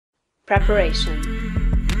Preparation.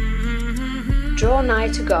 Draw nigh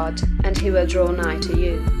to God, and He will draw nigh to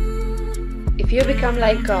you. If you become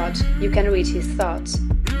like God, you can read His thoughts.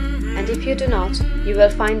 And if you do not, you will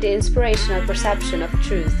find the inspirational perception of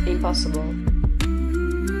truth impossible.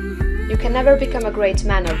 You can never become a great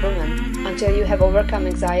man or woman until you have overcome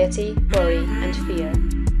anxiety, worry, and fear.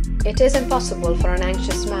 It is impossible for an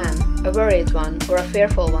anxious man, a worried one, or a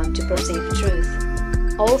fearful one to perceive truth.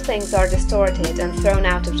 All things are distorted and thrown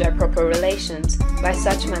out of their proper relations by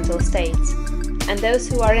such mental states, and those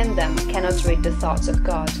who are in them cannot read the thoughts of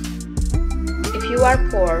God. If you are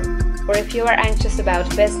poor, or if you are anxious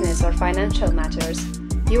about business or financial matters,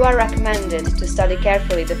 you are recommended to study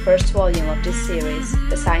carefully the first volume of this series,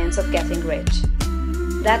 The Science of Getting Rich.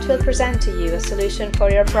 That will present to you a solution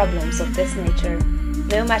for your problems of this nature,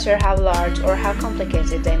 no matter how large or how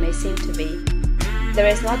complicated they may seem to be. There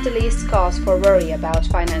is not the least cause for worry about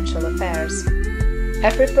financial affairs.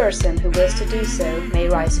 Every person who wills to do so may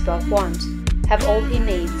rise above want, have all he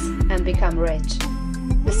needs, and become rich.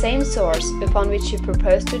 The same source upon which you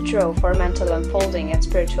propose to draw for mental unfolding and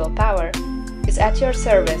spiritual power is at your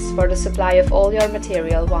service for the supply of all your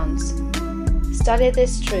material wants. Study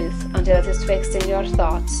this truth until it is fixed in your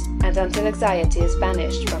thoughts and until anxiety is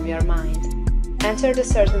banished from your mind. Enter the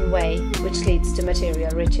certain way which leads to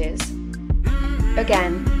material riches.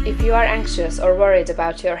 Again, if you are anxious or worried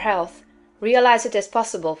about your health, realize it is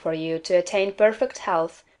possible for you to attain perfect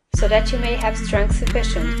health so that you may have strength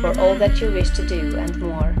sufficient for all that you wish to do and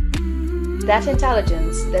more. That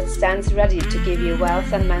intelligence that stands ready to give you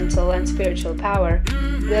wealth and mental and spiritual power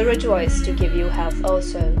will rejoice to give you health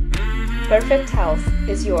also. Perfect health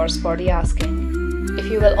is yours for the asking, if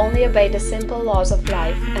you will only obey the simple laws of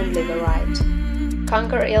life and live aright.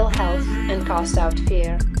 Conquer ill health and cast out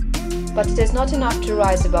fear. But it is not enough to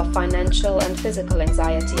rise above financial and physical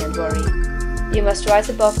anxiety and worry. You must rise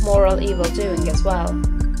above moral evil doing as well.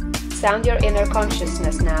 Sound your inner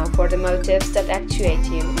consciousness now for the motives that actuate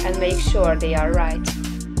you and make sure they are right.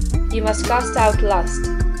 You must cast out lust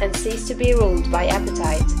and cease to be ruled by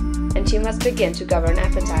appetite, and you must begin to govern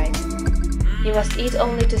appetite. You must eat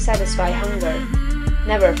only to satisfy hunger,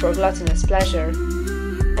 never for gluttonous pleasure,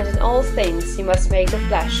 and in all things you must make the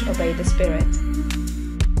flesh obey the spirit.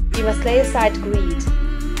 You must lay aside greed.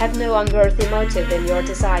 Have no unworthy motive in your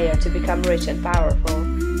desire to become rich and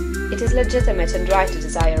powerful. It is legitimate and right to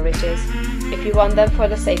desire riches, if you want them for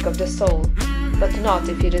the sake of the soul, but not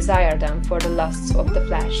if you desire them for the lusts of the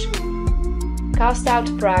flesh. Cast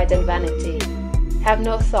out pride and vanity. Have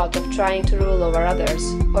no thought of trying to rule over others,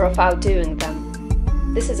 or of outdoing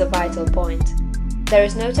them. This is a vital point. There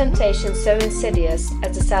is no temptation so insidious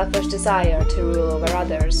as the selfish desire to rule over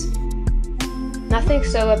others. Nothing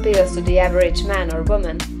so appeals to the average man or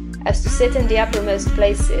woman as to sit in the uppermost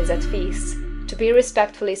places at feasts, to be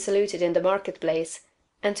respectfully saluted in the marketplace,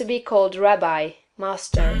 and to be called Rabbi,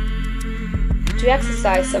 Master. To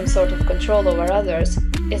exercise some sort of control over others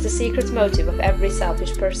is the secret motive of every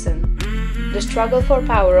selfish person. The struggle for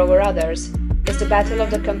power over others is the battle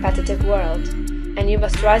of the competitive world, and you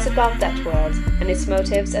must rise above that world and its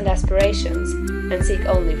motives and aspirations, and seek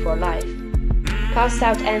only for life. Cast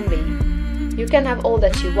out envy. You can have all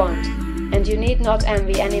that you want, and you need not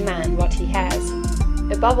envy any man what he has.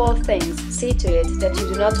 Above all things, see to it that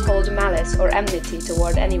you do not hold malice or enmity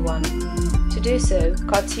toward anyone. To do so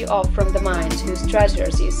cuts you off from the mind whose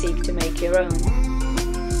treasures you seek to make your own.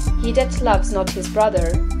 He that loves not his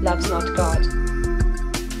brother loves not God.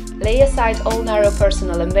 Lay aside all narrow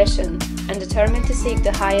personal ambition, and determine to seek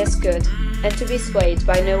the highest good, and to be swayed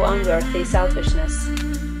by no unworthy selfishness.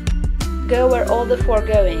 Go where all the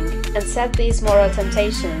foregoing, and set these moral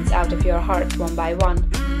temptations out of your heart one by one,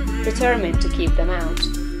 determined to keep them out.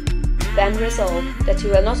 Then resolve that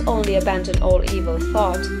you will not only abandon all evil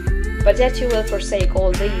thought, but that you will forsake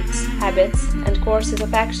all deeds, habits, and courses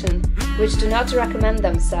of action which do not recommend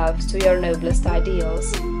themselves to your noblest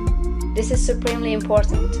ideals. This is supremely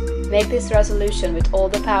important. Make this resolution with all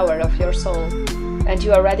the power of your soul, and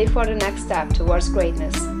you are ready for the next step towards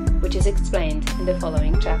greatness, which is explained in the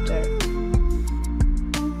following chapter.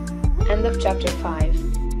 End of chapter 5.